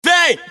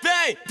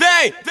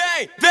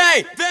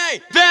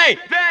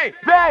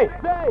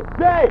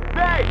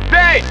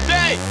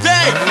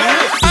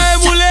Aí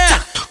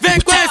mulher,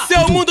 vem conhecer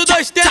o mundo da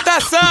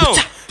ostentação.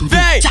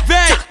 Vem.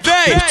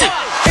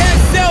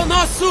 Esse é o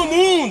nosso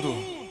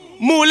mundo.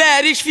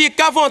 Mulheres,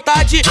 fica à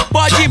vontade,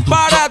 pode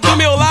parar do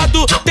meu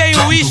lado. Tem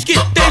uísque,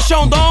 tem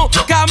xandão,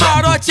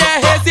 camarote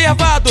é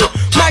reservado.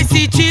 Mas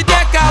se te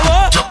der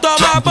calor,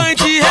 toma banho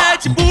de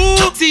Red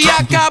Bull. Se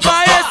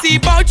acabar esse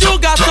balde, o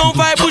garçom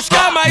vai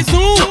buscar mais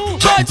um.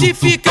 Pode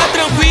ficar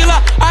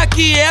tranquila,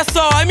 aqui é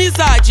só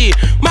amizade.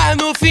 Mas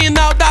no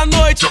final da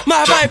noite,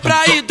 nós vai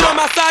pra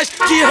hidromassagem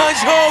de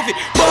Range Rover,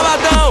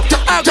 boladão.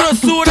 A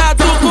grossura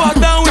do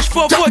cordão, os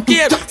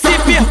fofoqueiros se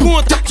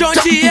perguntam de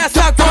onde é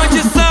essa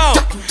condição.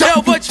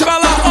 Eu vou te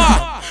falar,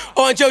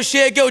 ó. Onde eu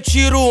chego eu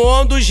tiro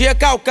onda, os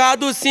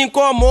recalcados se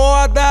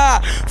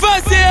incomoda.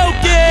 Fazer o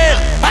quê?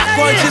 A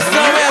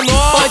condição é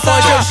nossa.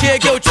 Onde eu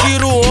chego eu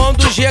tiro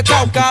onda, os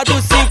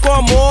recalcados se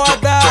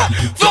incomoda.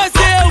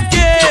 Fazer o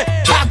quê?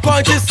 A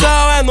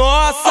condição é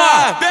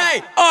nossa.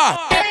 Vem, ó.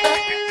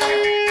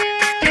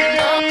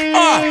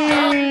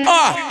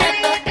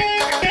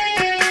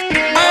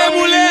 Aí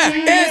mulher,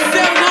 esse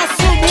é o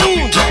nosso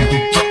mundo.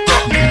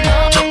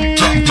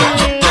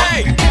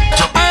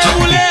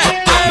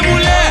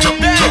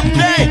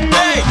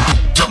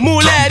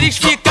 Mulheres,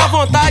 fica à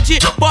vontade,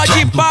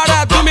 pode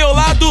parar do meu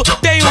lado.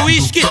 Tem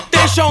uísque,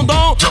 tem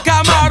xandão,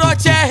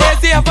 camarote é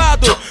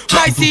reservado.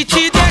 Mas se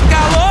te der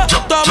calor,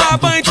 toma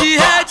banho de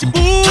Red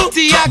Bull.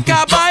 Se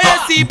acabar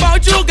esse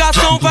balde, o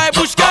garçom vai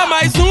buscar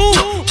mais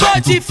um.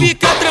 Pode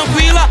ficar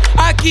tranquila,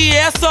 aqui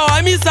é só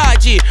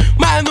amizade.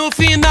 Mas no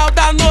final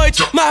da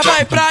noite, nós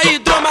vai pra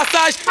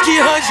hidromassagem de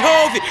Range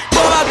Rover,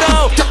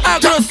 boladão. A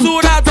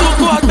grossura do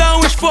cordão,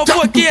 os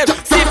fofoqueiros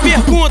se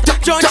perguntam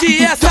de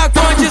onde é essa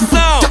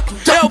condição.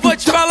 Eu vou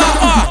te falar,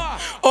 ó.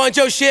 Onde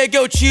eu chego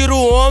eu tiro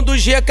onda,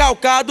 os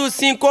recalcados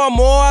se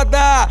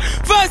incomoda.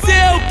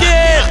 Fazer o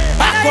quê?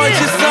 A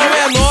condição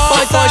é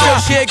nossa. Onde eu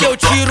chego eu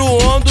tiro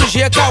onda, os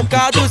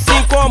recalcados se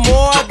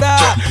incomoda.